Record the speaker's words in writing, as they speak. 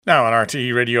Now on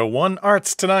RTE Radio 1,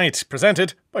 Arts Tonight,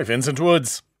 presented by Vincent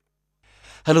Woods.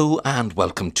 Hello and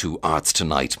welcome to Arts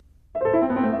Tonight.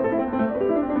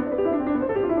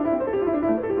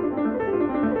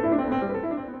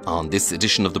 On this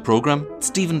edition of the programme,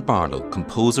 Stephen Barlow,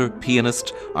 composer,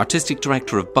 pianist, artistic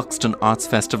director of Buxton Arts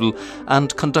Festival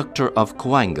and conductor of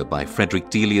Koanga by Frederick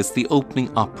Delius, the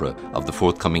opening opera of the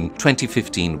forthcoming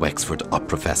 2015 Wexford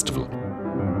Opera Festival.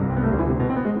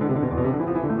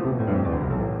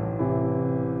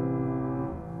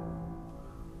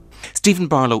 Stephen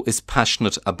Barlow is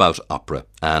passionate about opera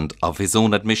and, of his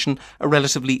own admission, a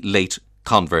relatively late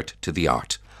convert to the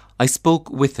art. I spoke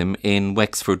with him in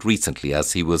Wexford recently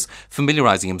as he was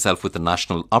familiarising himself with the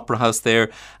National Opera House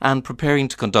there and preparing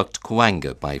to conduct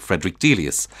Koanga by Frederick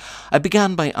Delius. I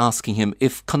began by asking him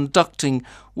if conducting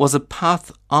was a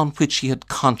path on which he had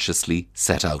consciously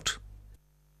set out.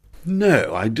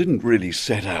 No, I didn't really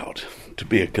set out to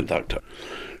be a conductor.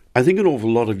 I think an awful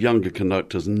lot of younger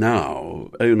conductors now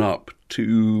own up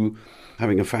to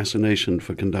having a fascination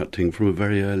for conducting from a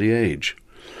very early age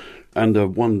and a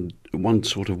one-track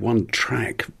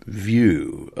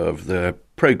view of their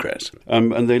progress.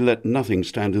 And they let nothing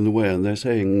stand in the way, and they're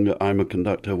saying, I'm a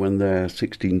conductor when they're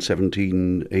 16,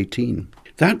 17, 18.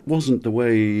 That wasn't the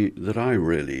way that I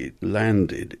really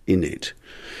landed in it.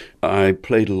 I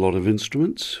played a lot of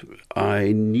instruments.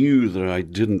 I knew that I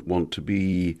didn't want to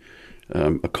be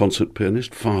a concert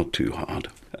pianist, far too hard.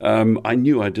 I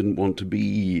knew I didn't want to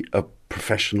be a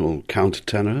professional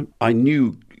countertenor. I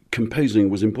knew composing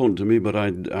was important to me, but I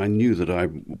knew that I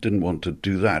didn't want to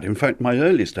do that. In fact, my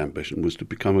earliest ambition was to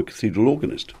become a cathedral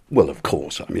organist. Well, of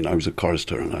course, I was a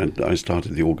chorister and I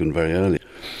started the organ very early.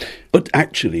 But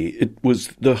actually, it was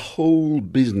the whole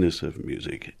business of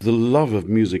music, the love of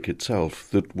music itself,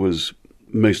 that was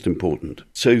most important.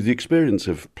 So the experience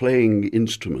of playing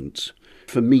instruments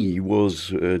for me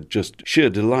was just sheer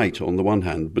delight on the one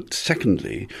hand, but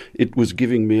secondly, it was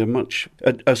giving me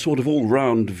a sort of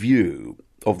all-round view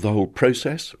of the whole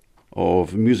process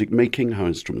of music making, how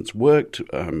instruments worked.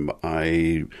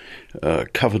 I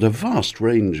covered a vast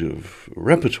range of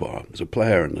repertoire as a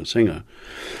player and a singer.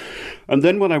 And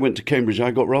then when I went to Cambridge,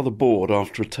 I got rather bored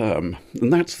after a term.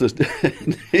 And this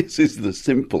is the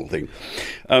simple thing.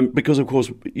 Because, of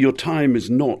course, your time is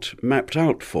not mapped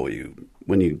out for you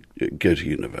when you go to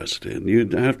university, and you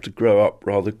have to grow up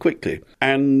rather quickly.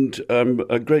 And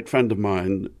a great friend of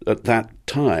mine at that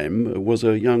time was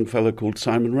a young fellow called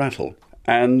Simon Rattle.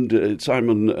 And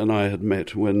Simon and I had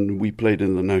met when we played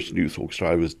in the National Youth Orchestra.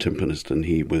 I was timpanist and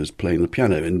he was playing the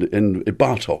piano in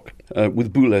Bartók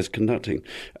with Boulez conducting.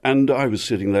 And I was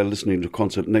sitting there listening to a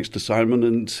concert next to Simon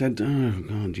and said, oh,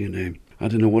 God, I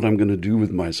don't know what I'm going to do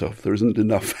with myself. There isn't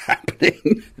enough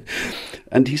happening.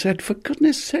 And he said, for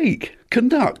goodness sake,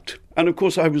 conduct. And of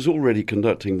course, I was already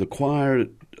conducting the choir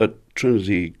at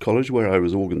Trinity College, where I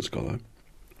was organ scholar.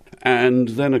 And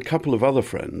then a couple of other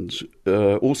friends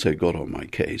also got on my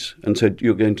case and said,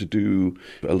 you're going to do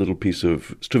a little piece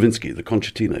of Stravinsky, the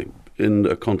Concertino, in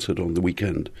a concert on the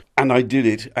weekend. And I did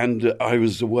it, and I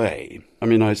was away.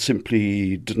 I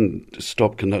simply didn't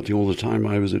stop conducting all the time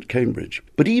I was at Cambridge.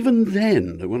 But even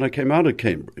then, when I came out of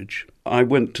Cambridge, I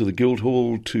went to the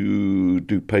Guildhall to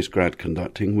do postgrad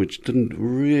conducting, which didn't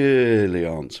really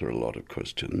answer a lot of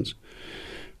questions.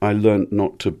 I learnt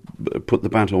not to put the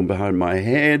baton behind my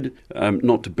head,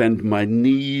 not to bend my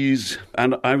knees.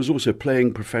 And I was also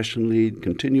playing professionally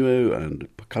continuo and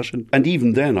percussion. And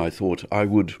even then I thought I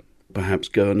would perhaps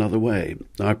go another way.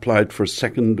 I applied for a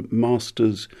second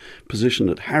master's position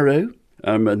at Harrow.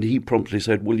 And he promptly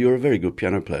said, well, you're a very good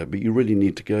piano player, but you really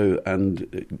need to go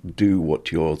and do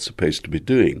what you're supposed to be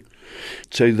doing.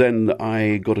 So then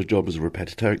I got a job as a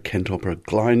repetiteur at Kent Opera at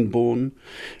Glyndebourne,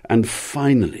 and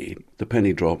finally the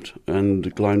penny dropped, and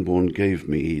Glyndebourne gave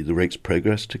me the Rake's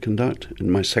Progress to conduct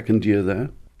in my second year there,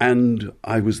 and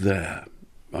I was there.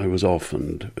 I was off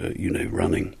and,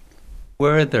 running.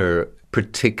 Were there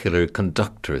particular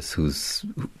conductors whose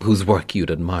work you'd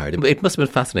admired? It must have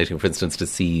been fascinating, for instance, to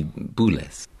see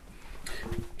Boulez.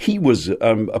 He was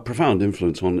a profound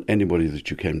influence on anybody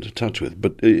that you came to touch with.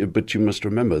 But you must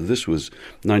remember, this was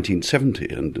 1970,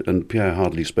 and Pierre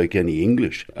hardly spoke any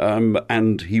English.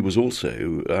 And he was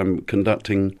also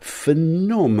conducting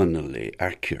phenomenally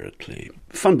accurately,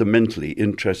 fundamentally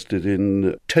interested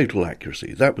in total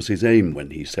accuracy. That was his aim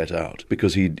when he set out,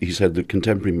 because he said that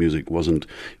contemporary music wasn't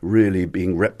really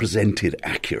being represented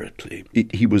accurately.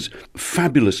 He was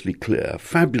fabulously clear,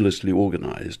 fabulously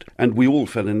organized, and we all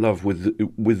fell in love with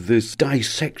this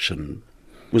dissection.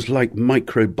 It was like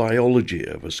microbiology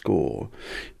of a score.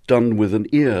 done with an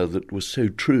ear that was so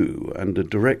true and a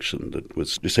direction that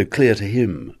was so clear to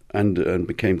him and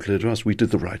became clear to us. We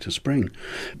did The Rite of Spring.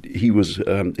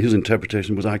 His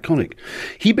interpretation was iconic.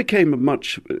 He became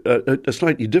a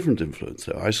slightly different influence,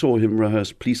 though. I saw him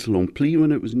rehearse Plis Selon Plis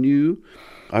when it was new.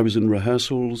 I was in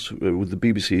rehearsals with the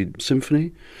BBC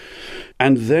Symphony.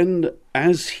 And then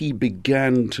as he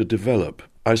began to develop,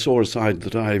 I saw a side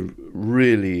that I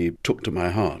really took to my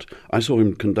heart. I saw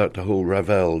him conduct a whole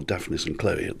Ravel, Daphnis and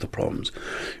Chloe at the Proms,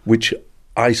 which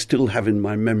I still have in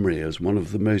my memory as one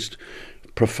of the most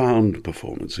profound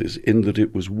performances, in that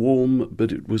it was warm,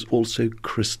 but it was also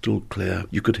crystal clear.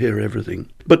 You could hear everything.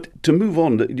 But to move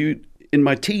on, in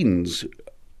my teens,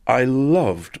 I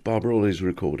loved Barbarolli's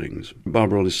recordings.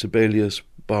 Barbarolli's Sibelius,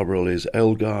 Barbarolli's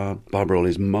Elgar,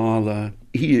 Barbarolli's Mahler.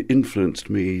 He influenced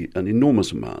me an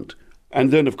enormous amount. And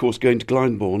then, of course, going to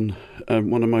Glyndebourne,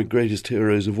 one of my greatest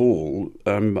heroes of all,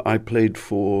 I played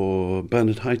for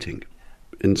Bernard Haitink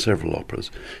in several operas.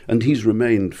 And he's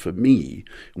remained, for me,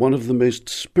 one of the most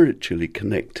spiritually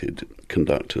connected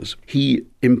conductors. He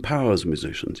empowers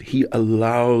musicians. He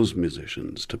allows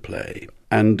musicians to play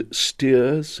and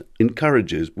steers,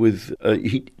 encourages with...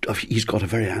 he's got a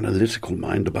very analytical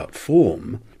mind about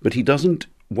form, but he doesn't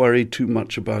worry too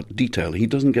much about detail. He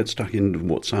doesn't get stuck in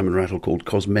what Simon Rattle called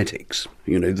cosmetics.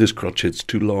 You know, this crotchet's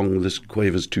too long, this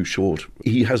quaver's too short.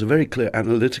 He has a very clear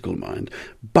analytical mind,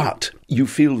 but you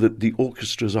feel that the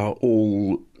orchestras are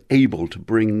all able to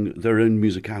bring their own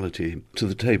musicality to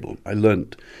the table. I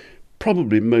learnt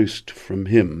probably most from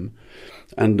him,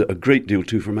 and a great deal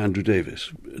too from Andrew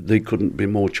Davis. They couldn't be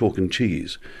more chalk and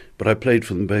cheese. But I played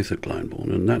for them both at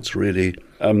Glyndebourne, and that's really,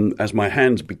 as my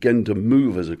hands began to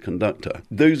move as a conductor,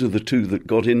 those are the two that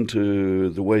got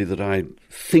into the way that I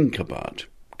think about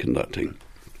conducting.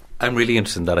 I'm really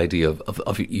interested in that idea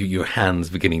of your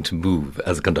hands beginning to move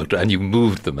as a conductor, and you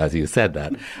moved them as you said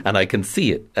that, and I can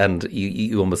see it, and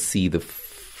you almost see the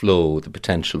flow, the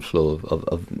potential flow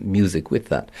of music with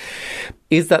that.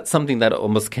 Is that something that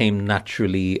almost came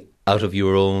naturally out of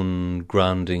your own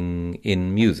grounding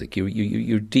in music,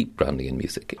 your deep grounding in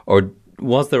music? Or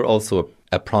was there also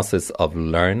a process of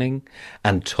learning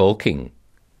and talking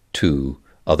to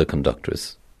other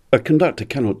conductors? A conductor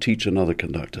cannot teach another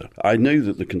conductor. I know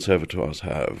that the conservatoires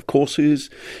have courses.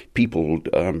 People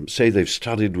say they've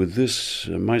studied with this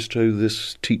maestro,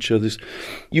 this teacher, this.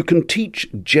 You can teach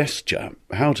gesture,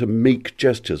 how to make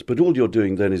gestures, but all you're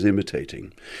doing then is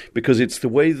imitating, because it's the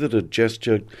way that a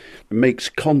gesture makes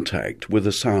contact with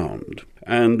a sound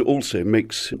and also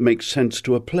makes sense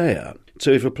to a player. So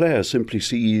if a player simply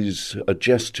sees a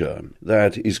gesture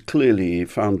that is clearly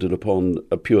founded upon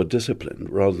a pure discipline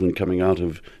rather than coming out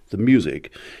of the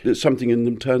music, something in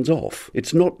them turns off.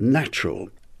 It's not natural.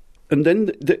 And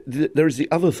then there is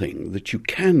the other thing that you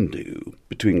can do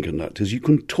between conductors. You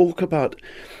can talk about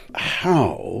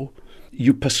how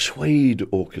you persuade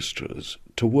orchestras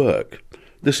to work.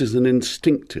 This is an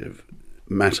instinctive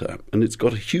matter, and it's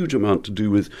got a huge amount to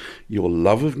do with your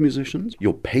love of musicians,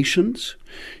 your patience,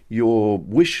 your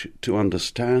wish to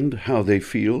understand how they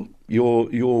feel,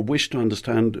 your wish to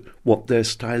understand what their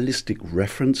stylistic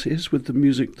reference is with the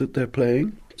music that they're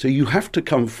playing. So you have to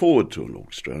come forward to an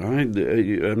orchestra. And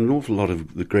an awful lot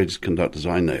of the greatest conductors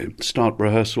I know start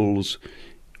rehearsals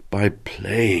by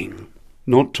playing,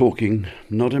 not talking,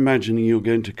 not imagining you're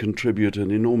going to contribute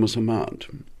an enormous amount.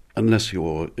 Unless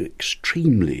you're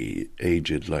extremely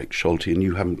aged like Schulte and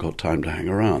you haven't got time to hang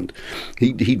around.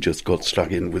 He just got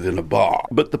stuck in within a bar.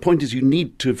 But the point is you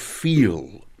need to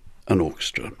feel an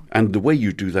orchestra. And the way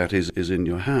you do that is in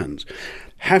your hands.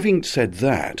 Having said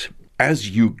that, as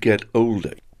you get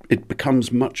older, it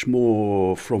becomes much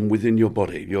more from within your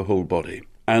body, your whole body.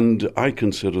 And I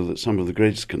consider that some of the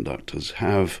greatest conductors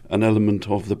have an element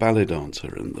of the ballet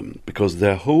dancer in them, because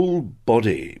their whole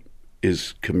body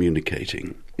is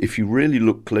communicating. If you really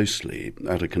look closely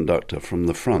at a conductor from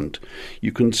the front,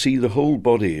 you can see the whole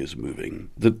body is moving.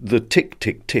 The tick,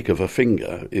 tick, tick of a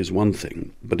finger is one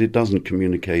thing, but it doesn't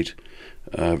communicate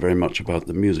very much about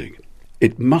the music.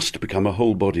 It must become a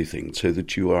whole body thing so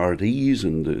that you are at ease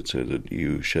and so that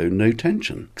you show no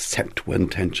tension, except when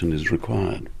tension is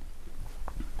required.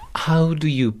 How do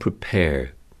you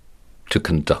prepare to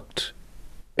conduct?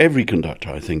 Every conductor,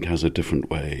 I think, has a different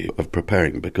way of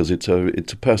preparing because it's a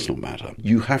personal matter.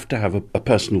 You have to have a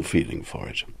personal feeling for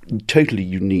it, totally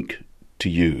unique to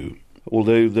you.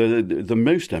 Although the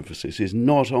most emphasis is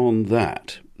not on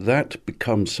that. That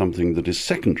becomes something that is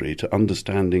secondary to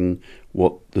understanding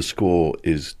what the score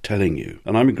is telling you.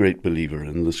 And I'm a great believer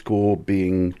in the score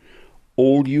being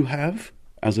all you have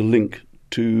as a link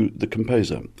to the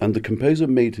composer. And the composer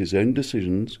made his own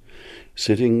decisions,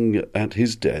 sitting at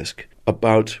his desk,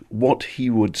 about what he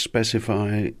would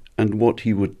specify and what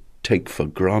he would take for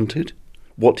granted,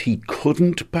 what he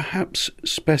couldn't perhaps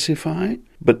specify,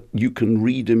 but you can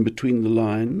read in between the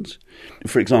lines.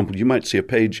 For example, you might see a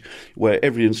page where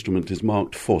every instrument is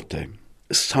marked forte.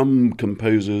 Some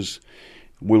composers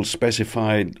will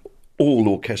specify all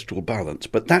orchestral balance,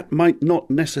 but that might not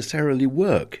necessarily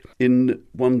work in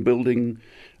one building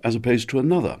as opposed to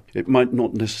another. It might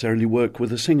not necessarily work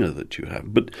with a singer that you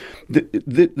have. But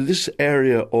this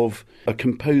area of a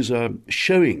composer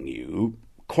showing you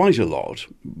quite a lot,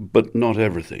 but not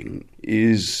everything,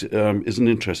 is an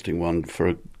interesting one for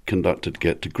a conductor to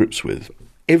get to grips with.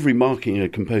 Every marking a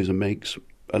composer makes,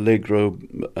 allegro,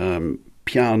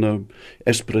 piano,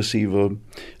 espressivo,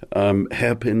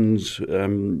 hairpins,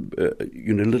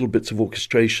 little bits of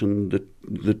orchestration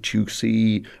that you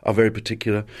see are very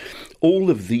particular. All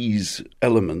of these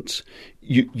elements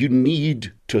you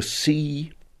need to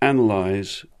see,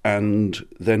 analyse, and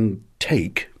then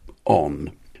take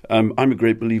on. I'm a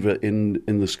great believer in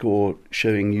the score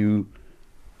showing you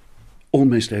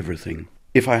almost everything.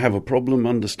 If I have a problem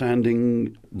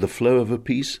understanding the flow of a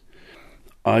piece,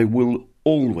 I will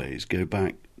always go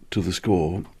back to the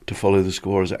score to follow the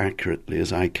score as accurately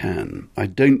as I can. I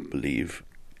don't believe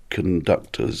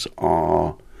conductors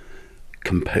are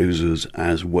composers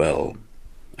as well.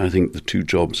 I think the two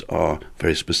jobs are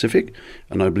very specific,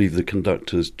 and I believe the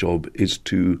conductor's job is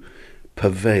to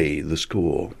purvey the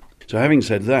score. So having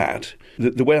said that,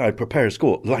 the way I prepare a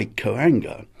score, like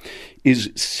Koanga,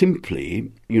 is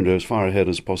simply, as far ahead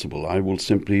as possible. I will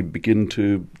simply begin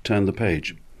to turn the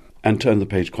page, and turn the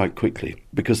page quite quickly,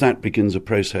 because that begins a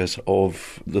process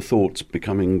of the thoughts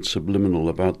becoming subliminal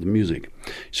about the music.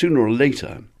 Sooner or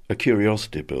later, a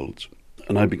curiosity builds,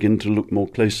 and I begin to look more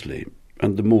closely,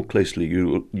 and the more closely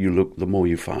you look, the more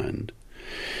you find.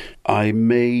 I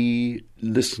may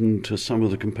listen to some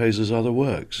of the composer's other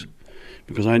works,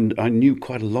 because I knew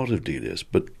quite a lot of Delius,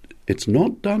 but it's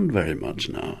not done very much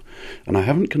now, and I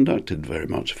haven't conducted very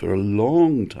much for a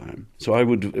long time, so I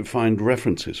would find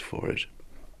references for it.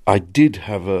 I did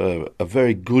have a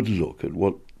very good look at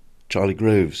what Charlie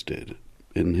Groves did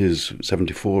in his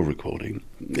 74 recording.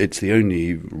 It's the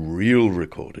only real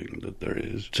recording that there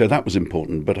is, so that was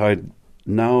important, but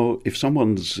now, if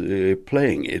someone's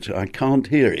playing it, I can't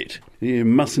hear it. You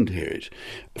mustn't hear it.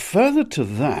 Further to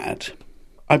that,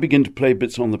 I begin to play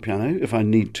bits on the piano if I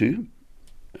need to,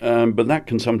 but that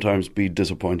can sometimes be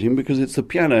disappointing because it's the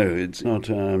piano. It's not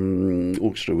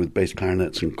orchestra with bass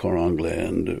clarinets and cor anglais.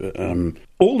 And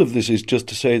all of this is just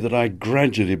to say that I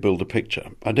gradually build a picture.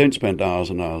 I don't spend hours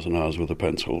and hours and hours with a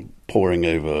pencil poring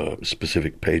over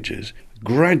specific pages.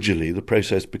 Gradually, the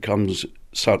process becomes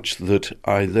such that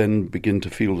I then begin to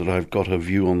feel that I've got a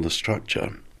view on the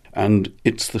structure. And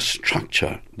it's the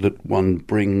structure that one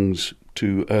brings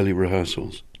to early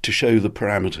rehearsals to show the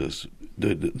parameters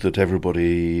that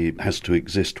everybody has to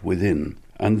exist within.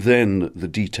 And then the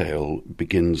detail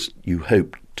begins, you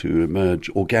hope, to emerge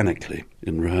organically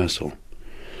in rehearsal.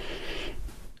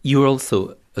 You're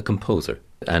also a composer,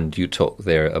 and you talk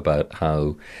there about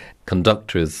how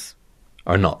conductors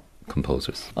are not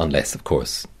composers, unless, of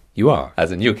course, you are,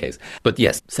 as in your case. But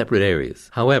yes, separate areas.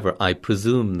 However, I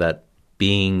presume that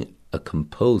being a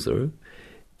composer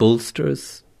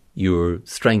bolsters your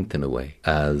strength in a way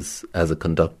as a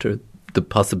conductor, the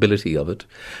possibility of it,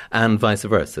 and vice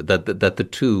versa, that the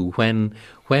two, when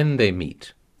they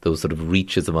meet, those sort of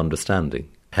reaches of understanding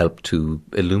help to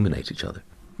illuminate each other.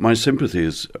 My sympathy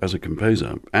is, as a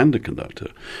composer and a conductor,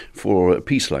 for a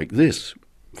piece like this,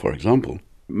 for example,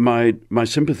 my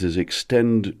sympathies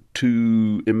extend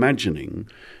to imagining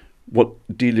what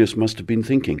Delius must have been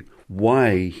thinking,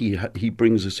 why he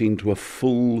brings a scene to a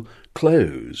full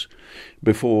close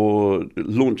before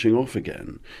launching off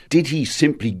again. Did he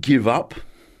simply give up,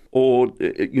 or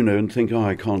and think,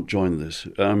 I can't join this,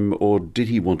 or did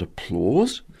he want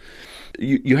applause?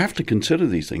 You have to consider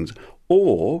these things.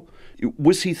 Or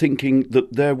was he thinking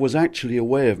that there was actually a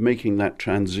way of making that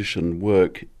transition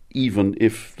work even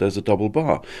if there's a double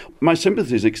bar? My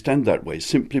sympathies extend that way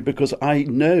simply because I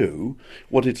know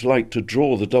what it's like to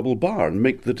draw the double bar and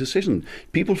make the decision.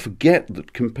 People forget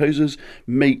that composers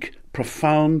make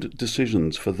profound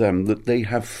decisions for them that they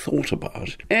have thought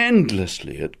about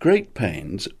endlessly at great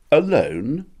pains,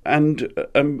 alone, and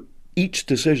each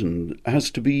decision has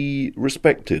to be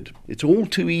respected. It's all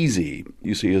too easy,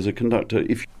 you see, as a conductor.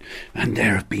 And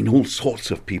there have been all sorts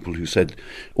of people who said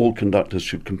all conductors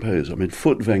should compose. I mean,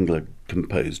 Furtwängler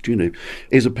composed,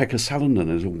 Esa-Pekka Salonen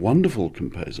is a wonderful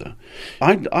composer.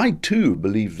 I too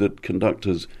believe that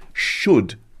conductors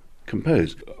should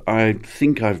compose. I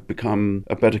think I've become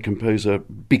a better composer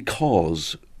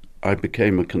because I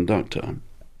became a conductor.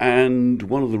 And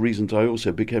one of the reasons I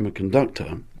also became a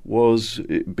conductor was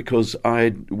because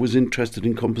I was interested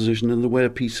in composition and the way a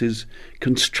piece is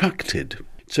constructed.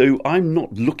 So I'm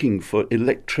not looking for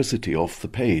electricity off the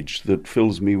page that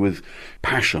fills me with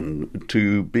passion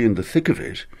to be in the thick of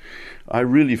it. I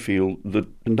really feel that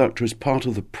conductor is part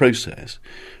of the process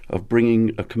of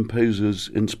bringing a composer's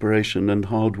inspiration and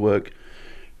hard work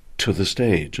to the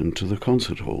stage and to the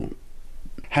concert hall.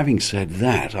 Having said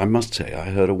that, I must say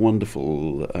I heard a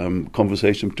wonderful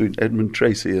conversation between Edmund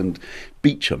Tracy and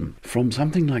Beecham from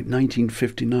something like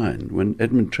 1959, when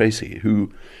Edmund Tracy,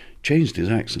 who changed his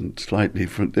accent slightly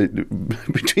from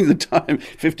between the time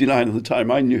 59 and the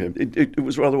time I knew him, it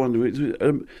was rather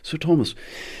wonderful. Sir Thomas,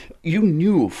 you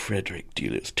knew Frederick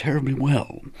Delius terribly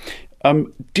well.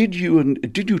 Did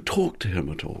you talk to him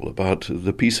at all about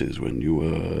the pieces when you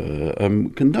were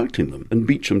conducting them? And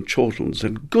Beecham chortled and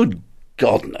said, "Good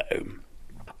God, no."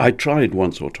 I tried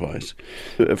once or twice.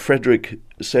 Frederick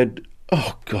said,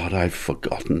 "Oh God, I've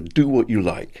forgotten. Do what you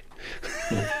like."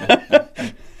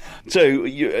 So,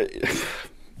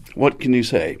 what can you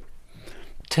say?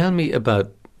 Tell me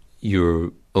about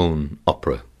your own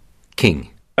opera,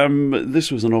 King.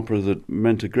 This was an opera that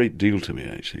meant a great deal to me,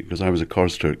 actually, because I was a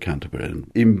chorister at Canterbury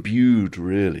and imbued,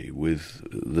 really, with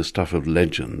the stuff of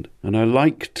legend. And I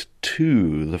liked,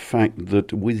 too, the fact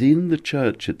that within the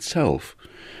church itself,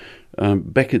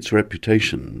 Beckett's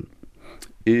reputation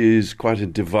is quite a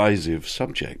divisive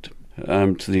subject.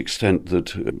 To the extent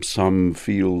that some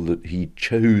feel that he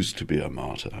chose to be a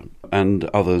martyr, and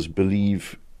others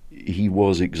believe he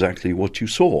was exactly what you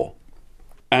saw.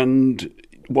 And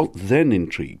what then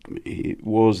intrigued me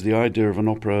was the idea of an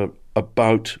opera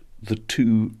about the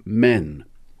two men,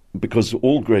 because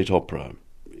all great opera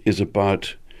is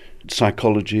about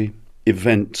psychology,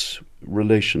 events,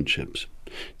 relationships.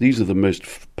 These are the most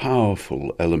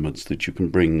powerful elements that you can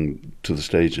bring to the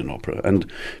stage in opera. And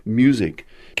music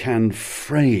can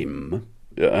frame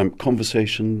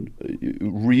conversation,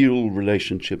 real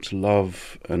relationships,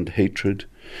 love and hatred,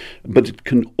 but it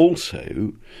can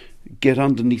also get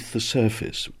underneath the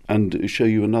surface and show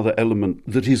you another element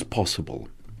that is possible,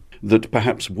 that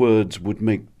perhaps words would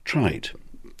make trite.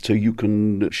 So you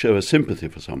can show a sympathy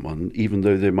for someone, even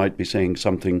though they might be saying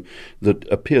something that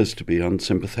appears to be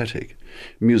unsympathetic.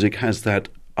 Music has that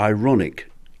ironic,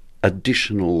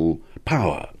 additional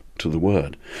power to the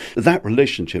word. That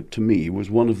relationship, to me, was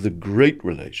one of the great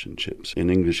relationships in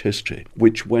English history,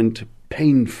 which went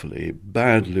painfully,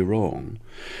 badly wrong.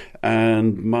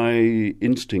 And my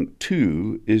instinct,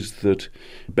 too, is that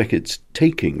Beckett's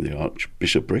taking the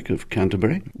Archbishopric of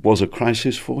Canterbury was a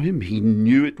crisis for him. He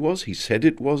knew it was. He said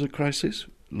it was a crisis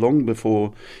long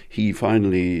before he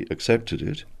finally accepted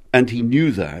it. And he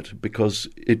knew that because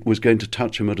it was going to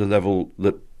touch him at a level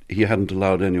that he hadn't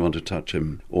allowed anyone to touch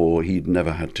him or he'd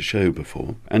never had to show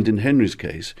before. And in Henry's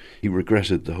case, he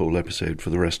regretted the whole episode for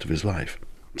the rest of his life.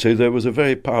 So there was a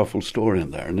very powerful story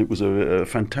in there, and it was a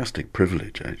fantastic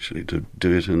privilege, actually, to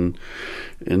do it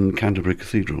in Canterbury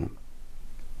Cathedral.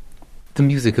 The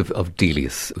music of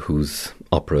Delius, whose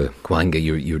opera Koanga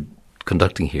you're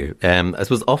conducting here,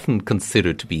 was often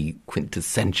considered to be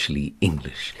quintessentially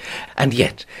English. And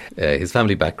yet, his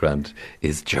family background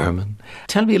is German.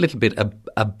 Tell me a little bit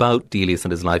about Delius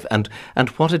and his life and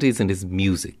what it is in his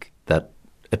music that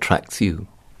attracts you.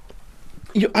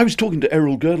 I was talking to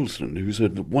Errol Girdleston, who's a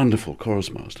wonderful chorus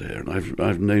master here, and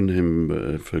I've known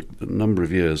him for a number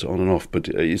of years on and off, but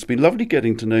it's been lovely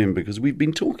getting to know him because we've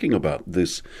been talking about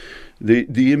this,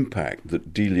 the impact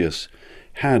that Delius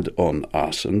had on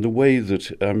us and the way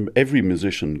that every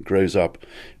musician grows up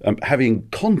having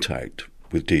contact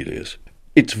with Delius.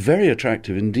 It's very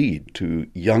attractive indeed to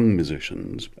young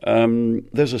musicians.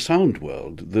 There's a sound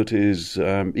world that is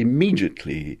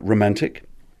immediately romantic.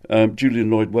 Julian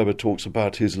Lloyd Webber talks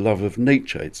about his love of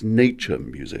nature. It's nature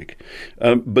music.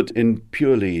 But in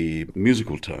purely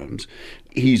musical terms,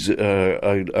 he's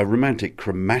a romantic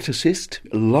chromaticist,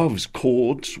 loves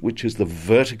chords, which is the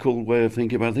vertical way of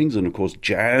thinking about things. And, of course,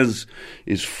 jazz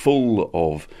is full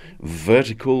of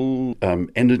vertical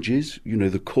energies,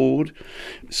 the chord.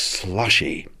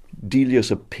 Slushy. Delius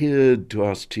appeared to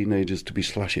us teenagers to be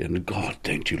slushy, and God,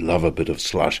 don't you love a bit of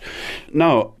slush?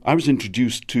 Now, I was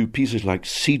introduced to pieces like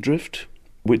Seadrift,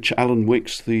 which Alan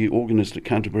Wicks, the organist at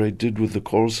Canterbury, did with the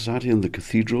Choral Society and the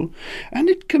Cathedral, and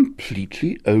it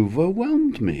completely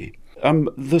overwhelmed me.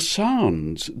 The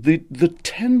sounds, the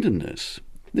tenderness,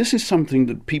 This is something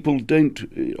that people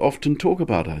don't often talk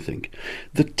about, I think.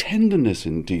 The tenderness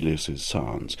in Delius's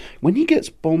sounds. When he gets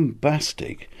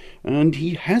bombastic, and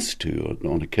he has to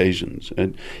on occasions,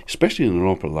 and especially in an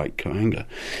opera like Koanga,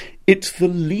 it's the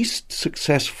least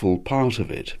successful part of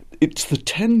it. It's the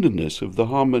tenderness of the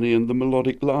harmony and the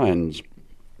melodic lines.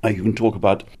 You can talk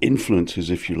about influences,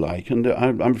 if you like, and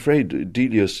I'm afraid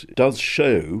Delius does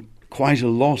show quite a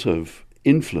lot of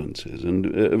influences,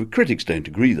 and critics don't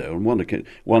agree, though. On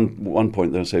one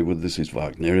point they'll say, well, this is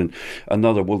Wagner, and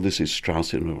another, well, this is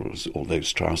Strauss, although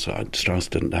Strauss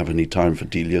didn't have any time for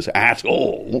Delius at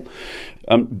all.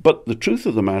 But the truth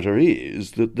of the matter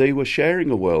is that they were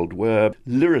sharing a world where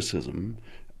lyricism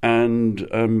and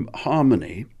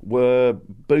harmony were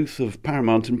both of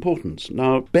paramount importance.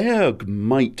 Now, Berg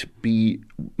might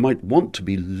want to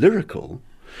be lyrical,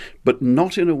 but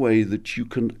not in a way that you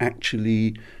can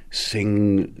actually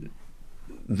sing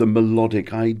the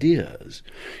melodic ideas.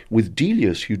 With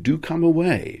Delius, you do come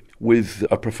away with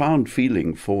a profound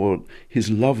feeling for his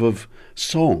love of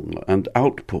song and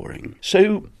outpouring.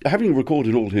 So, having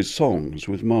recorded all his songs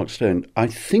with Mark Stone, I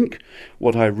think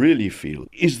what I really feel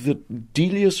is that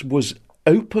Delius was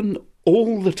open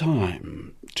all the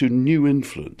time to new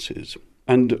influences.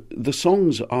 And the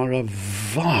songs are a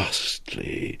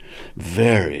vastly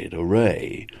varied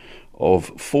array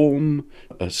of form,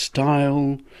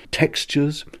 style,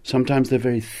 textures. Sometimes they're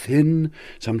very thin,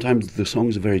 sometimes the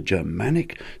songs are very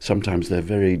Germanic, sometimes they're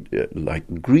very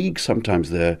like Greek,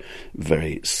 sometimes they're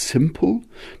very simple,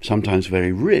 sometimes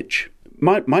very rich.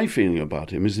 My feeling about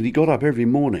him is that he got up every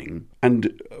morning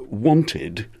and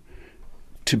wanted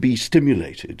to be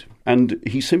stimulated, and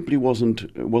he simply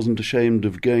wasn't ashamed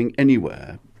of going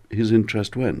anywhere his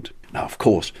interest went. Now, of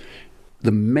course,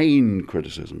 the main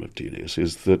criticism of Delius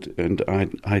is that, and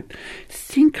I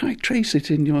think I trace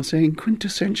it in your saying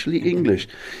quintessentially English.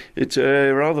 It's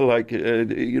rather like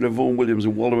Vaughan Williams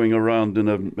wallowing around in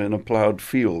a ploughed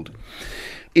field.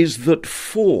 Is that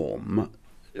form,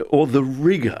 or the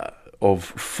rigour of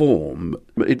form,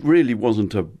 it really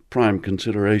wasn't a prime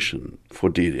consideration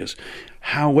for Delius.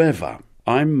 However,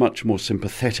 I'm much more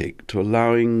sympathetic to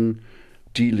allowing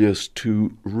Delius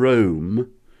to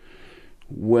roam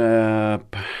where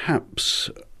perhaps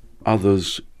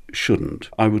others shouldn't.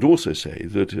 I would also say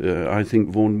that I think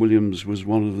Vaughan Williams was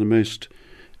one of the most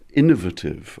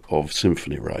innovative of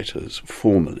symphony writers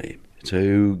formally.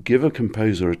 So give a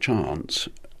composer a chance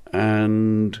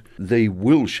and they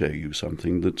will show you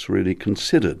something that's really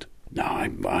considered. Now,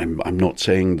 I'm not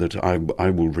saying that I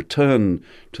will return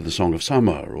to the Song of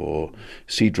Summer or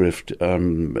Seadrift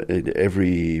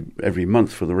every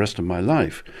month for the rest of my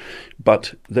life,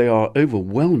 but they are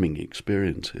overwhelming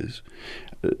experiences.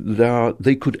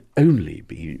 They could only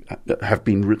have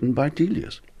been written by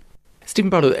Delius. Stephen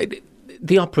Barlow,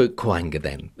 the opera Koanga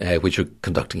then, which you're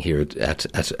conducting here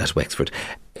at Wexford,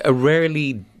 a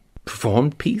rarely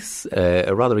performed piece,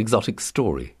 a rather exotic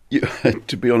story. Yeah,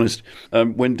 to be honest,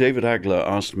 when David Agler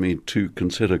asked me to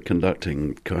consider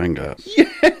conducting Koanga,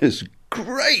 yes,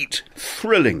 great,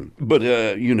 thrilling. But,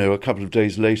 a couple of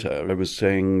days later, I was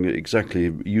using exactly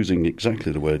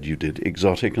the word you did,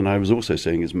 exotic, and I was also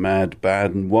saying it's mad,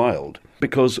 bad, and wild.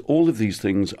 Because all of these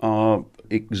things are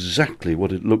exactly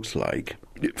what it looks like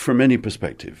from any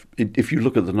perspective. If you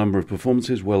look at the number of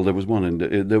performances, well, there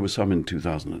was some in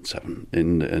 2007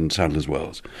 in Sadler's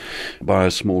Wells by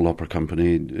a small opera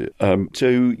company. So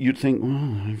you'd think,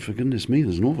 oh, for goodness me,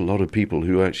 there's an awful lot of people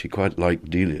who actually quite like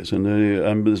Delius, and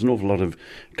there's an awful lot of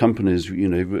companies,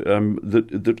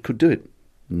 that could do it.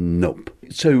 Nope.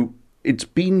 So it's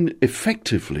been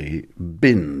effectively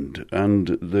binned, and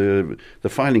the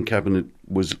filing cabinet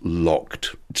was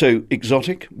locked. So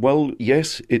exotic? Well,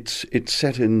 yes, it's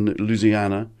set in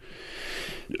Louisiana.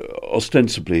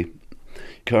 Ostensibly,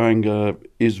 Koanga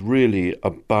is really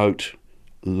about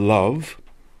love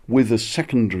with a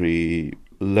secondary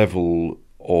level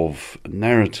of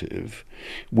narrative,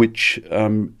 which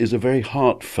is a very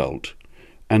heartfelt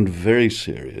and very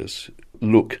serious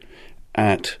look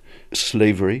at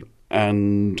slavery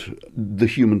and the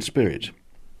human spirit,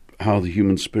 how the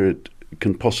human spirit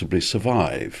can possibly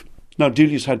survive. Now,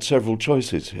 Delius had several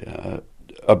choices here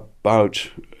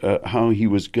about how he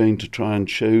was going to try and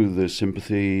show the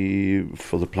sympathy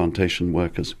for the plantation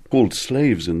workers, called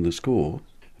slaves in the score,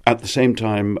 at the same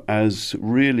time as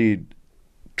really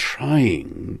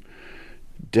trying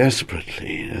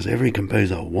desperately, as every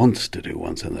composer wants to do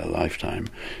once in their lifetime,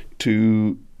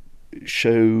 to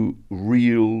show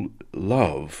real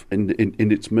love in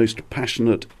its most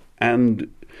passionate and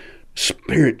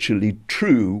spiritually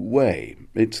true way.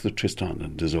 It's the Tristan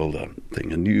and Isolde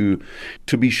thing. And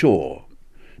to be sure,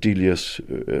 Delius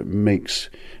makes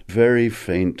very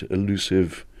faint,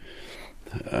 elusive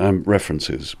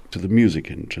references to the music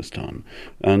in Tristan.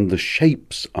 And the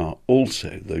shapes are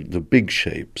also, the big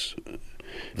shapes,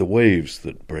 the waves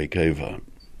that break over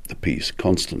the piece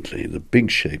constantly, the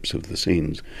big shapes of the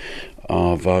scenes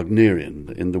are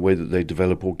Wagnerian in the way that they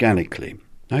develop organically.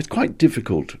 Now, it's quite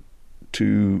difficult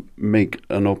to make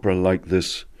an opera like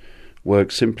this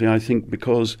work simply, I think,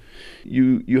 because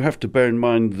you have to bear in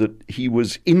mind that he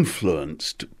was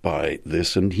influenced by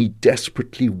this and he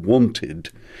desperately wanted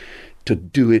to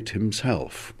do it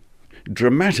himself.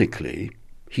 Dramatically,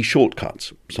 he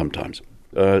shortcuts sometimes.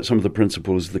 Some of the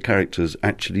principals, the characters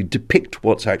actually depict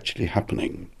what's actually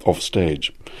happening off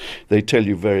stage. They tell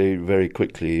you very, very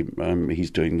quickly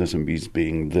he's doing this and he's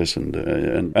being this,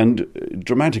 and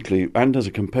dramatically, and as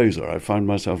a composer, I find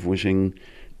myself wishing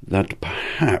that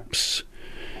perhaps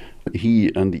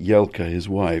he and Jelka, his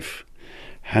wife,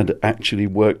 had actually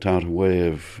worked out a way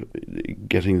of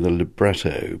getting the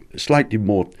libretto slightly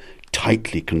more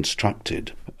tightly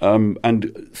constructed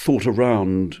and thought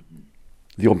around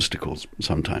the obstacles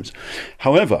sometimes.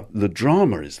 However, the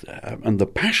drama is there and the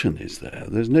passion is there.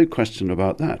 There's no question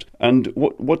about that. And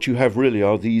what you have really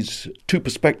are these two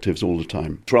perspectives all the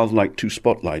time. It's rather like two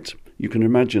spotlights. You can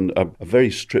imagine a very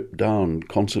stripped-down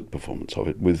concert performance of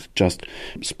it with just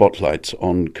spotlights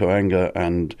on Koanga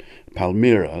and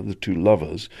Palmyra, the two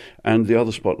lovers, and the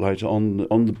other spotlight on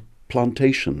the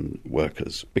plantation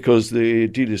workers, because the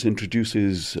Delius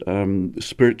introduces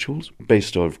spirituals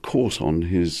based, of course, on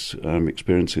his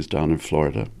experiences down in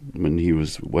Florida when he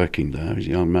was working there as a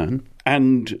young man.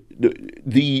 And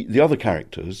the other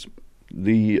characters,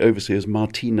 the overseers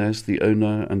Martinez, the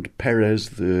owner, and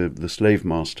Perez, the slave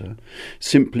master,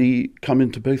 simply come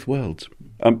into both worlds.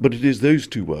 But it is those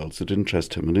two worlds that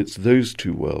interest him, and it's those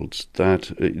two worlds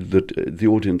that the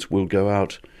audience will go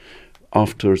out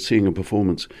after seeing a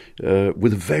performance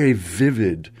with a very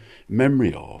vivid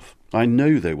memory of. I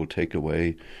know they will take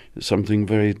away something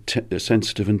very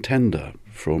sensitive and tender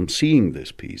from seeing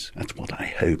this piece. That's what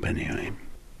I hope, anyway.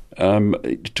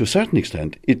 To a certain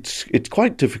extent, it's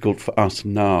quite difficult for us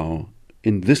now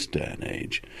in this day and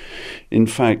age. In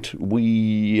fact,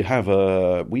 we have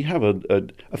a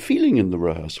feeling in the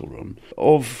rehearsal room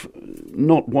of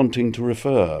not wanting to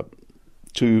refer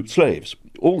to slaves.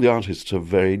 All the artists are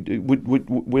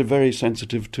we're very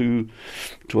sensitive to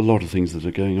a lot of things that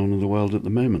are going on in the world at the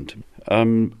moment.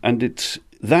 And it's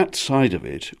that side of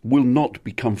it will not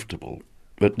be comfortable.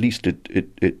 At least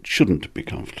it shouldn't be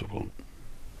comfortable.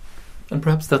 And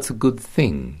perhaps that's a good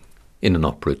thing in an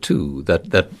opera too,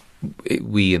 that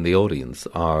we in the audience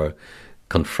are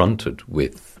confronted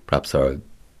with perhaps our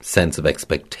sense of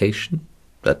expectation,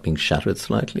 that being shattered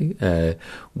slightly,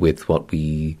 with what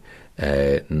we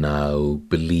now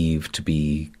believe to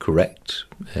be correct,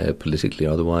 politically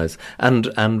or otherwise, and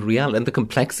reality, and the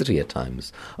complexity at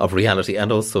times of reality,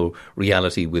 and also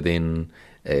reality within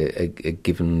a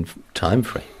given time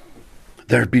frame.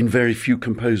 There have been very few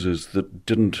composers that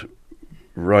didn't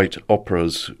write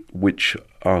operas which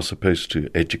are supposed to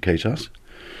educate us.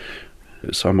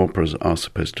 Some operas are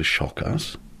supposed to shock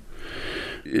us.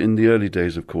 In the early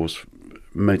days, of course,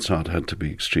 Mozart had to be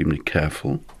extremely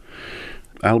careful.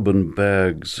 Alban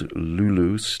Berg's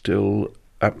Lulu still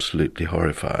absolutely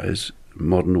horrifies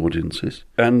modern audiences.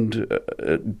 And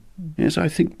yes, I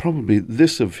think probably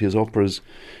this of his operas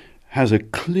has a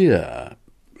clear,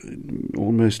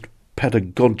 almost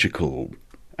pedagogical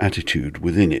attitude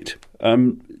within it.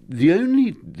 The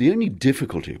only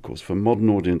difficulty, of course, for modern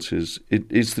audiences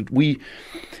is that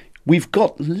we've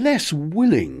got less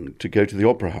willing to go to the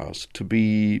opera house to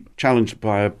be challenged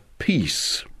by a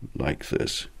piece like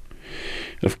this.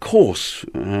 Of course,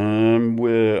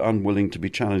 we're unwilling to be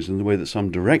challenged in the way that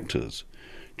some directors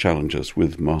challenge us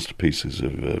with masterpieces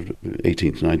of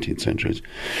 18th, 19th centuries.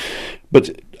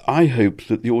 But I hope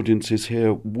that the audiences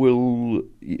here will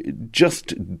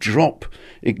just drop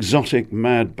exotic,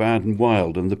 mad, bad and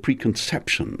wild and the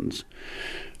preconceptions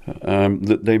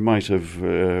that they might have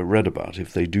read about,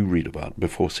 if they do read about,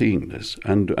 before seeing this,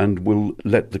 and will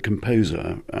let the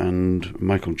composer and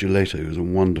Michael Giletto, who's a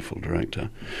wonderful director,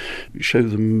 show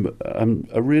them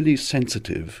a really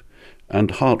sensitive and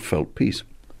heartfelt piece.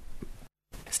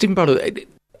 Stephen Barlow,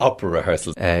 opera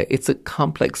rehearsals, it's a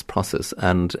complex process,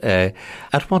 and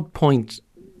at what point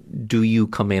do you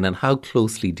come in and how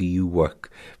closely do you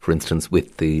work, for instance,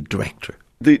 with the director?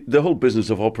 The whole business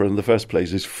of opera in the first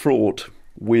place is fraught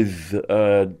with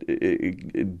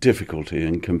difficulty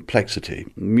and complexity.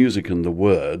 Music and the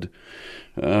word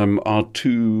are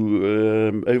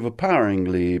two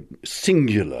overpoweringly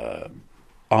singular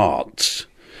arts,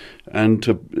 and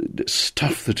to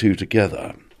stuff the two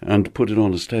together and put it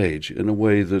on a stage in a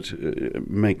way that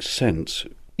makes sense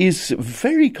is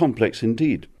very complex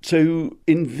indeed. So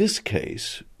in this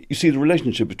case, you see, the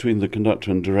relationship between the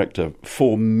conductor and director,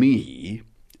 for me,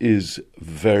 is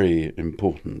very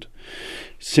important,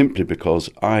 simply because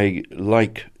I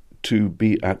like to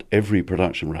be at every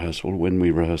production rehearsal when we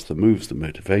rehearse the moves, the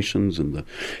motivations,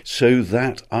 so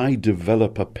that I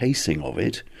develop a pacing of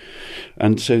it,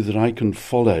 and so that I can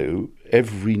follow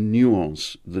every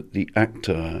nuance that the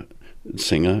actor,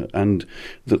 singer, and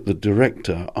that the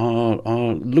director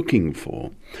are looking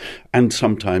for. And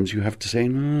sometimes you have to say,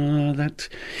 no, that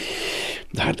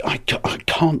I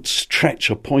can't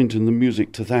stretch a point in the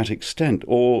music to that extent,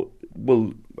 or,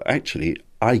 well, actually,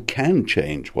 I can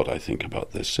change what I think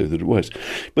about this so that it works.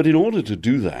 But in order to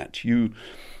do that, you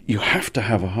have to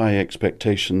have a high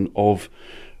expectation of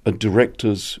a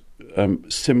director's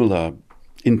similar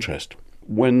interest.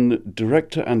 When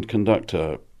director and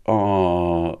conductor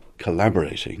are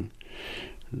collaborating,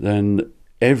 then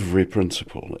every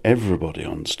principal, everybody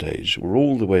on stage, we're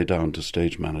all the way down to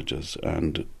stage managers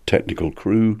and technical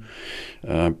crew,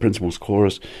 principals,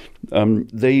 chorus,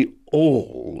 they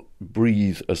all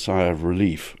breathe a sigh of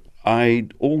relief.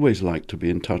 I'd always like to be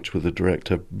in touch with the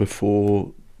director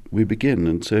before we begin,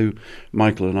 and so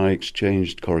Michael and I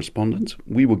exchanged correspondence.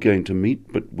 We were going to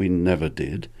meet, but we never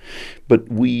did. But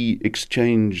we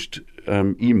exchanged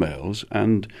emails,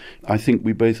 and I think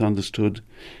we both understood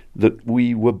that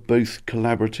we were both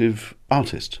collaborative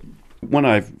artists. When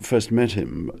I first met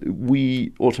him,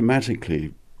 we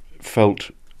automatically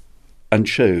felt and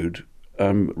showed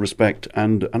respect,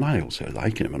 and I also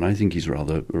like him, and I think he's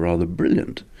rather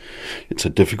brilliant. It's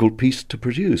a difficult piece to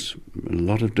produce. A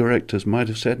lot of directors might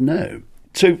have said no.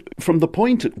 So from the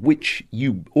point at which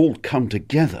you all come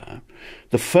together,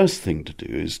 the first thing to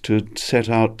do is to set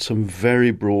out some very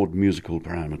broad musical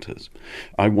parameters.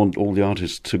 I want all the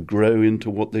artists to grow into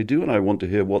what they do, and I want to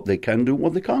hear what they can do and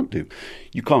what they can't do.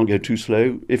 You can't go too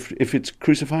slow if it's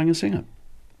crucifying a singer.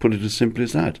 Put it as simply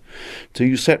as that. So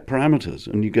you set parameters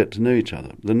and you get to know each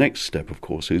other. The next step, of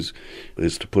course, is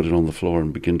to put it on the floor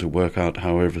and begin to work out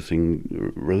how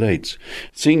everything relates.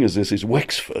 Seeing as this is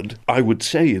Wexford, I would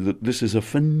say that this is a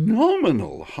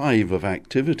phenomenal hive of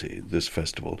activity, this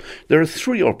festival. There are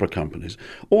 3 opera companies,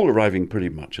 all arriving pretty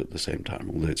much at the same time,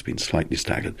 although it's been slightly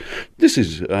staggered. This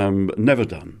is never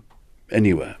done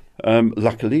anywhere.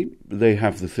 Luckily, they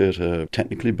have the theatre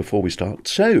technically before we start,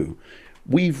 so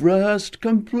we've rehearsed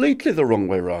completely the wrong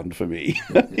way round for me.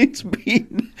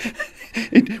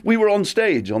 We were on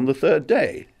stage on the 3rd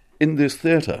day in this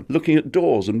theatre, looking at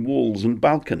doors and walls and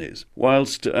balconies,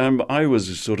 whilst I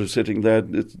was sort of sitting there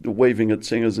waving at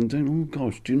singers and saying, oh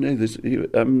gosh, do you know this?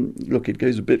 Look, it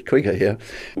goes a bit quicker here.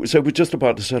 So we're just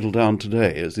about to settle down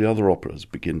today as the other operas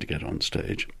begin to get on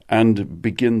stage and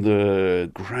begin the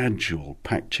gradual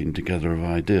patching together of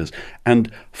ideas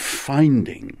and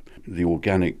finding the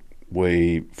organic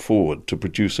way forward to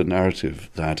produce a narrative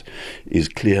that is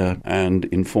clear and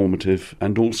informative,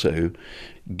 and also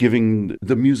giving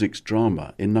the music's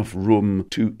drama enough room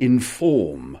to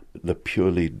inform the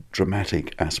purely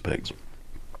dramatic aspects.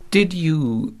 Did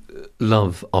you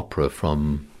love opera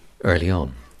from early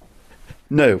on?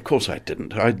 No, of course I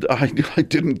didn't. I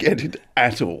didn't get it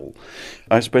at all.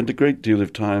 I spent a great deal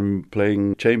of time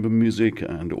playing chamber music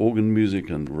and organ music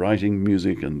and writing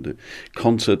music and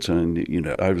concerts, and,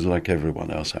 I was like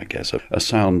everyone else, I guess, a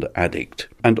sound addict.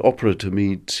 And opera to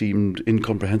me seemed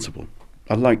incomprehensible.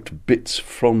 I liked bits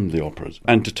from the operas.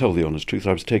 And to tell the honest truth,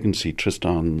 I was taken to see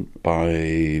Tristan by,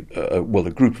 a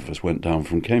group of us went down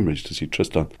from Cambridge to see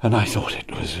Tristan, and I thought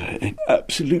it was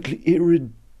absolutely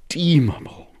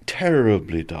irredeemable.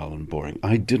 Terribly dull and boring.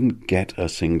 I didn't get a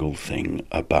single thing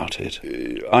about it.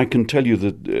 I can tell you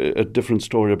a different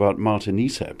story about Martin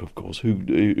Isep, of course,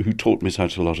 who taught me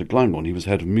such a lot at Glyndebourne. He was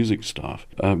head of music staff.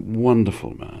 A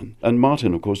wonderful man. And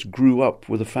Martin, of course, grew up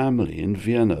with a family in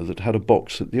Vienna that had a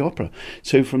box at the opera.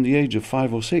 So from the age of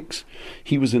 5 or 6,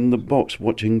 he was in the box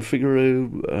watching Figaro,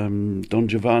 Don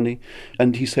Giovanni,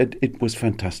 and he said it was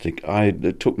fantastic. I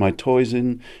took my toys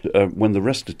in. When the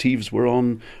recitatives were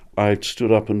on, I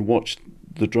stood up and watched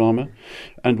the drama,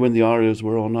 and when the arias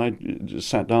were on, I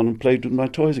sat down and played with my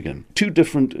toys again. 2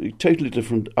 totally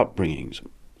different upbringings.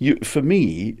 For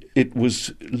me, it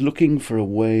was looking for a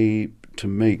way to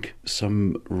make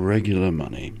some regular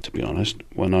money, to be honest.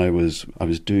 When I was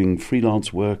doing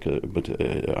freelance work, but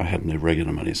I had no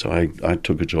regular money, so I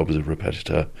took a job as a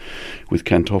repetiteur with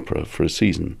Kent Opera for a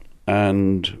season,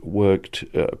 and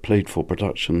played for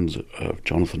productions of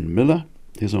Jonathan Miller,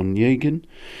 his Onegin,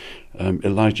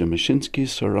 Elijah Mashinsky,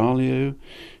 Soralio.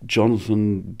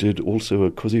 Jonathan did also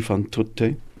a Così fan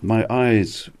tutte. My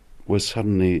eyes was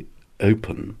suddenly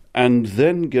open. And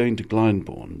then going to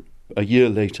Glyndebourne a year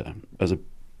later as a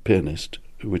pianist,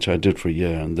 which I did for a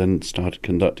year and then started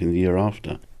conducting the year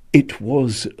after, it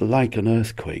was like an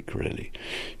earthquake, really.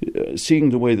 Seeing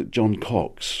the way that John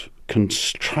Cox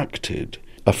constructed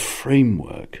a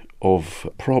framework of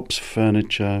props,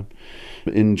 furniture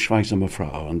in Schweizer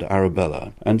Frau and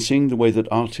Arabella, and seeing the way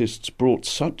that artists brought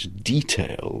such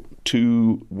detail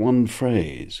to one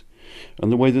phrase,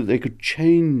 and the way that they could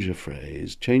change a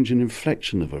phrase, change an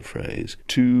inflection of a phrase,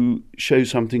 to show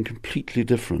something completely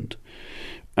different.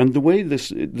 And the way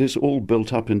this all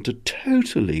built up into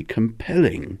totally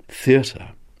compelling theatre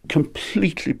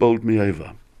completely bowled me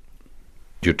over.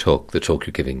 The talk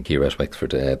you're giving here at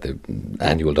Wexford, the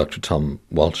annual Dr. Tom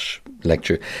Walsh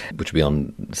lecture, which will be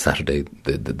on Saturday,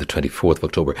 the 24th of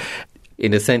October.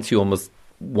 In a sense, you almost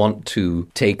want to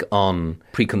take on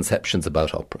preconceptions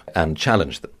about opera and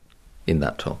challenge them in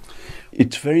that talk.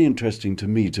 It's very interesting to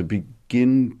me to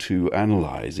begin to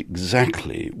analyse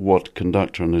exactly what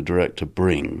conductor and a director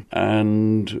bring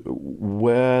and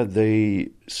where they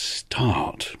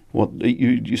start. What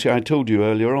you see, I told you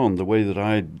earlier on, the way that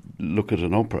I look at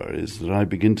an opera is that I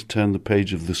begin to turn the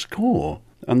page of the score,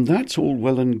 and that's all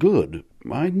well and good.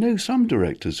 I know some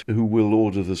directors who will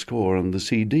order the score on the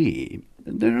CD.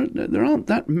 There aren't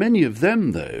that many of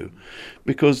them, though,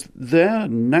 because their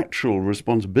natural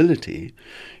responsibility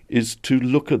is to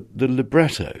look at the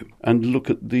libretto and look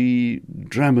at the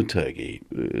dramaturgy,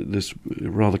 this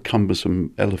rather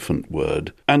cumbersome elephant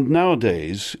word. And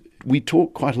nowadays, we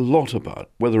talk quite a lot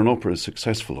about whether an opera is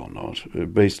successful or not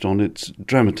based on its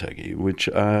dramaturgy, which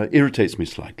irritates me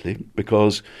slightly,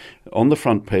 because on the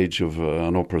front page of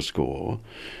an opera score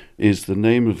is the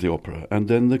name of the opera and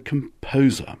then the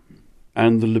composer.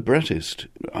 And the librettist,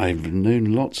 I've known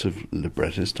lots of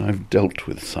librettists, I've dealt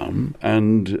with some,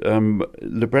 and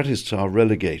librettists are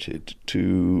relegated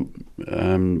to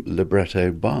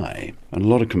libretto by. And a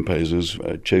lot of composers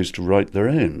chose to write their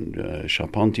own,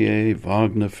 Charpentier,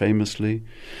 Wagner famously.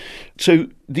 So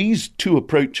these two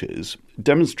approaches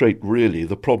demonstrate really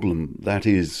the problem that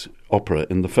is opera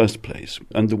in the first place.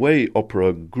 And the way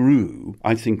opera grew,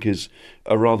 I think, is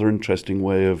a rather interesting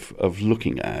way of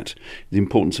looking at the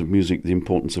importance of music, the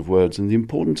importance of words, and the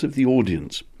importance of the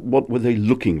audience. What were they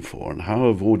looking for, and how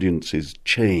have audiences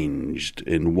changed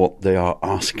in what they are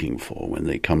asking for when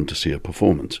they come to see a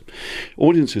performance?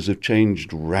 Audiences have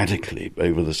changed radically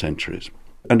over the centuries.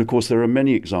 And of course, there are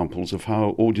many examples of how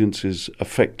audiences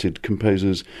affected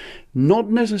composers, not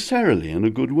necessarily in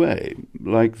a good way,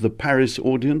 like the Paris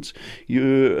audience.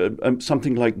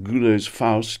 Something like Gounod's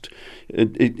Faust,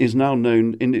 it is now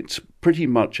known in its pretty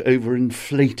much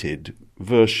overinflated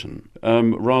version,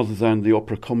 rather than the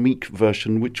opera comique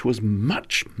version, which was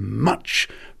much, much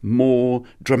more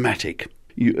dramatic.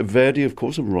 Verdi, of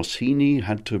course, and Rossini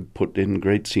had to put in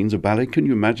great scenes of ballet. Can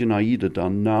you imagine Aida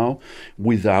done now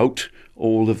without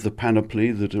all of the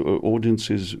panoply that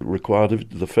audiences required of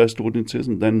it, the first audiences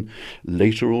and then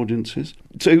later audiences?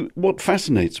 So what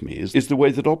fascinates me is the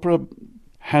way that opera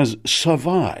has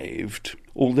survived,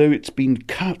 although it's been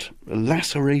cut,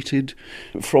 lacerated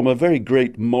from a very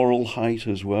great moral height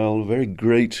as well, a very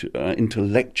great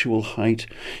intellectual height.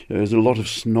 There's a lot of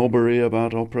snobbery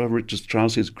about opera. Richard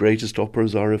Strauss's greatest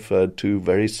operas are referred to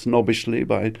very snobbishly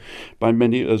by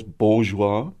many as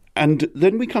bourgeois. And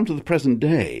then we come to the present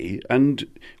day, and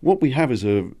what we have is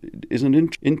an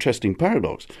interesting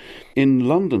paradox. In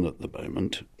London at the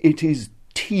moment, it is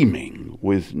teeming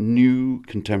with new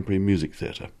contemporary music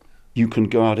theatre. You can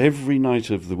go out every night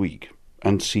of the week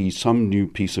and see some new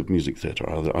piece of music theatre,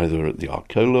 either at the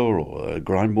Arcola or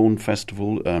Glyndebourne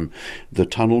Festival, the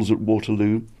tunnels at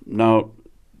Waterloo. Now,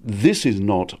 this is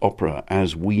not opera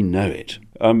as we know it.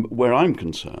 Where I'm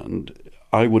concerned,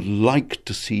 I would like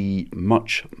to see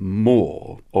much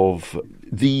more of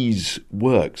these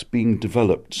works being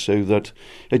developed so that,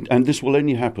 and this will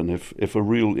only happen if a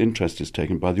real interest is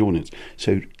taken by the audience.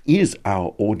 So is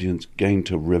our audience going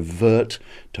to revert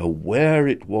to where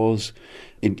it was,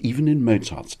 even in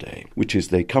Mozart's day, which is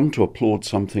they come to applaud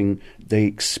something they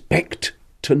expect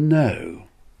to know?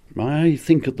 I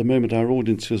think at the moment our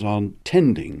audiences are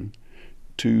tending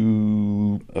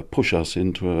to push us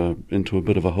into a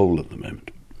bit of a hole at the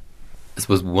moment. I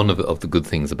suppose one of the good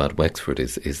things about Wexford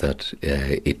is that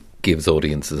it gives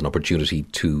audiences an opportunity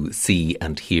to see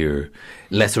and hear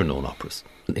lesser known operas,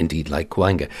 indeed like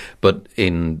Koanga. But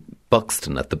in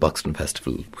Buxton, at the Buxton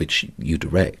Festival, which you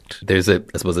direct, there's I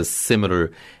suppose a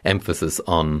similar emphasis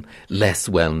on less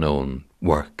well known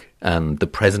work and the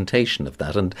presentation of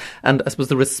that, and I suppose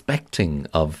the respecting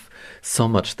of so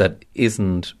much that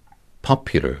isn't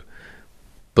popular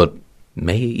but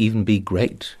may even be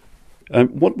great.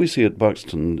 What we see at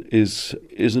Buxton is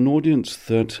an audience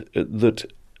that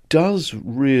does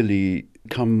really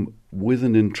come with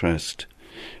an interest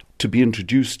to be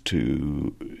introduced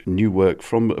to new work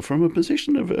from a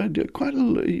position of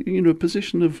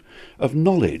position of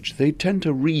knowledge. They tend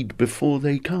to read before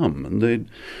they come, and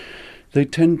they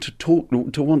tend to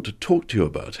want to talk to you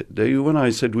about it. When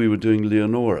I said we were doing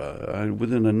Leonora,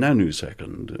 within a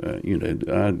nanosecond,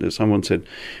 someone said,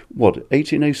 "What,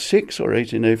 1806 or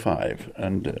 1805?"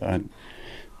 And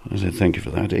I said, "Thank you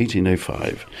for that.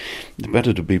 1805. It's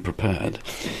better to be prepared."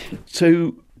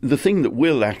 So the thing that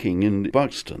we're lacking in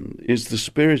Buxton is the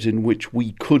spirit in which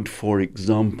we could, for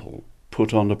example,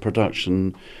 put on a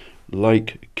production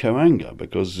like Koanga,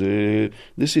 because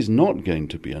this is not going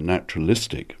to be a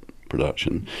naturalistic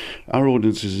production. Our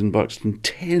audiences in Buxton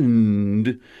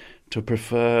tend to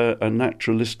prefer a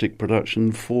naturalistic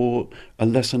production for a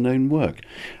lesser-known work.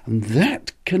 And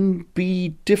that can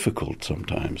be difficult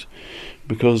sometimes,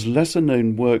 because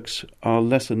lesser-known works are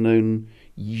lesser-known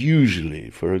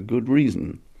usually for a good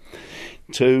reason.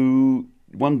 So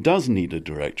one does need a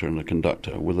director and a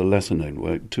conductor with a lesser-known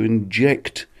work to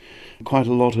inject quite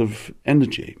a lot of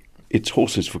energy. It's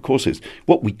horses for courses.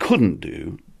 What we couldn't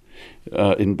do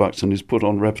in Buxton is put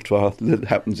on repertoire that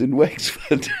happens in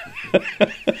Wexford.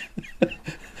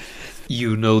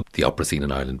 You know the opera scene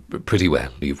in Ireland pretty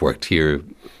well. You've worked here a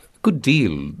good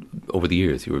deal over the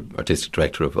years. You were artistic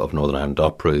director of Northern Ireland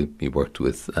Opera. You worked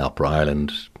with Opera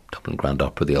Ireland, Dublin Grand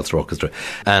Opera, the Ulster Orchestra.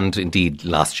 And indeed,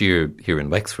 last year here in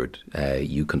Wexford,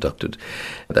 you conducted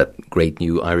that great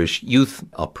new Irish youth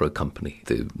opera company,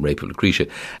 the Rape of Lucretia.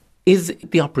 Is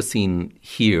the opera scene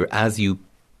here, as you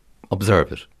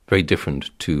observe it, very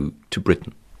different to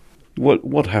Britain?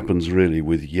 What happens really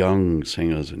with young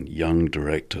singers and young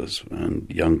directors and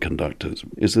young conductors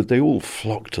is that they all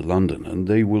flock to London, and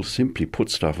they will simply put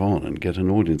stuff on and get an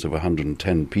audience of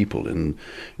 110 people in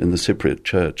the Cypriot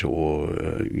Church or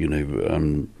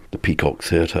the Peacock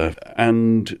Theatre,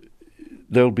 and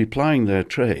they'll be plying their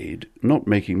trade, not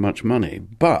making much money,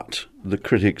 but the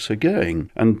critics are going,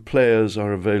 and players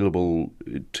are available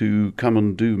to come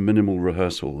and do minimal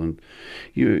rehearsal. And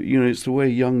it's the way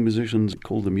young musicians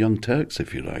call them young Turks,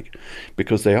 if you like,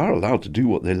 because they are allowed to do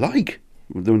what they like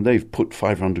when they've put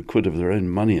 500 quid of their own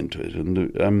money into it,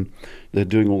 and they're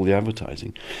doing all the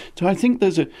advertising. So I think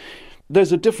there's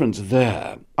a difference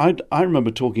there. I remember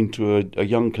talking to a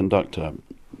young conductor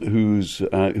who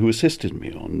assisted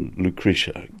me on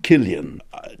Lucretia, Killian,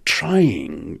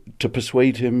 trying to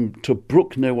persuade him to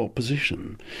brook no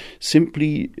opposition,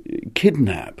 simply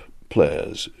kidnap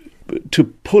players, to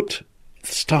put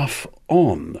stuff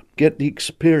on, get the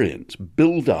experience,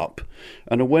 build up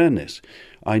an awareness.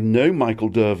 I know Michael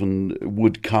Dervin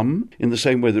would come in the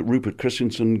same way that Rupert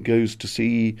Christensen goes to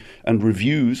see and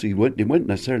reviews. He won't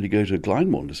necessarily go to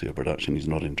Glyndebourne to see a production he's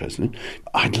not interested in.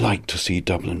 I'd like to see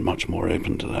Dublin much more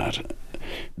open to that.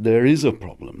 There is a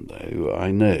problem, though, I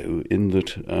know, in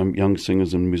that young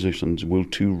singers and musicians will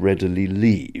too readily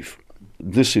leave.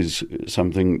 This is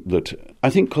something that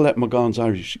I think Colette McGahan's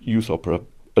Irish Youth Opera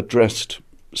addressed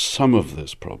some of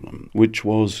this problem, which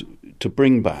was to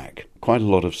bring back quite a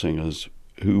lot of singers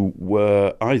who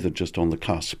were either just on the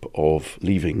cusp of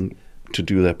leaving to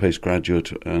do their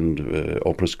postgraduate and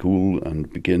opera school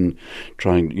and begin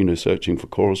trying, searching for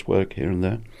chorus work here and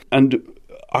there. And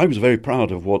I was very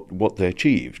proud of what they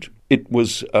achieved. It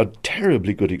was a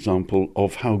terribly good example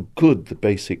of how good the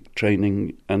basic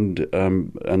training and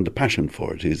the passion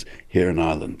for it is here in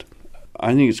Ireland.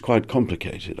 I think it's quite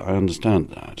complicated, I understand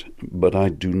that, but I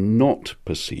do not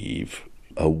perceive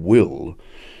a will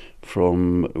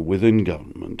from within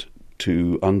government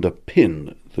to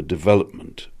underpin the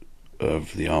development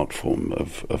of the art form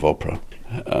of opera.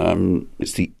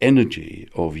 It's the energy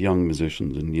of young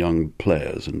musicians and young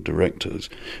players and directors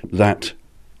that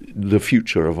the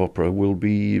future of opera will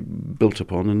be built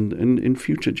upon in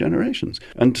future generations.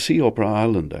 And to see Opera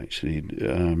Ireland actually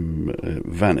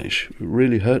vanish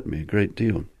really hurt me a great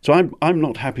deal. So I'm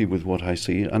not happy with what I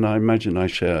see, and I imagine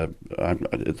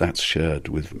that's shared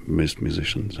with most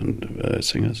musicians and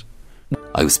singers.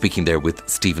 I was speaking there with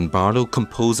Stephen Barlow,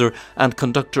 composer and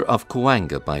conductor of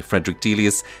Koanga by Frederick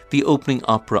Delius, the opening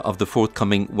opera of the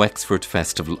forthcoming Wexford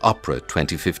Festival Opera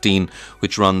 2015,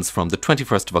 which runs from the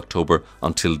 21st of October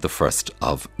until the 1st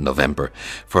of November.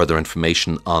 Further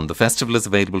information on the festival is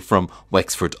available from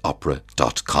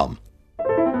wexfordopera.com.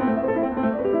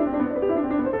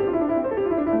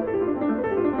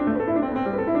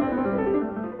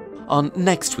 On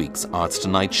next week's Arts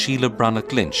Tonight, Sheila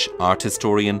Brannock-Lynch, art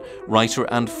historian, writer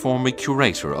and former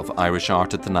curator of Irish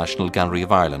art at the National Gallery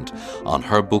of Ireland, on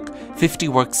her book 50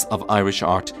 Works of Irish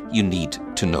Art You Need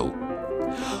to Know.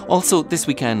 Also, this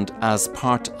weekend, as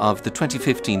part of the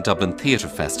 2015 Dublin Theatre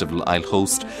Festival, I'll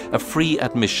host a free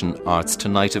admission Arts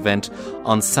Tonight event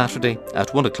on Saturday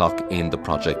at 1 o'clock in the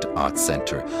Project Arts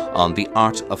Centre on the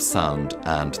art of sound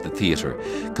and the theatre.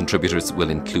 Contributors will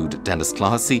include Dennis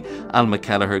Clohessy, Alma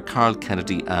Kelleher, Carl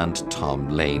Kennedy and Tom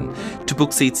Lane. To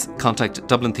book seats, contact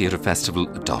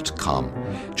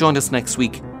dublintheatrefestival.com. Join us next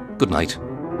week. Good night.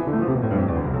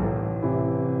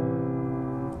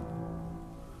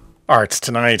 Arts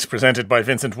Tonight, presented by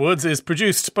Vincent Woods, is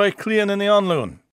produced by Clean in the Onloon.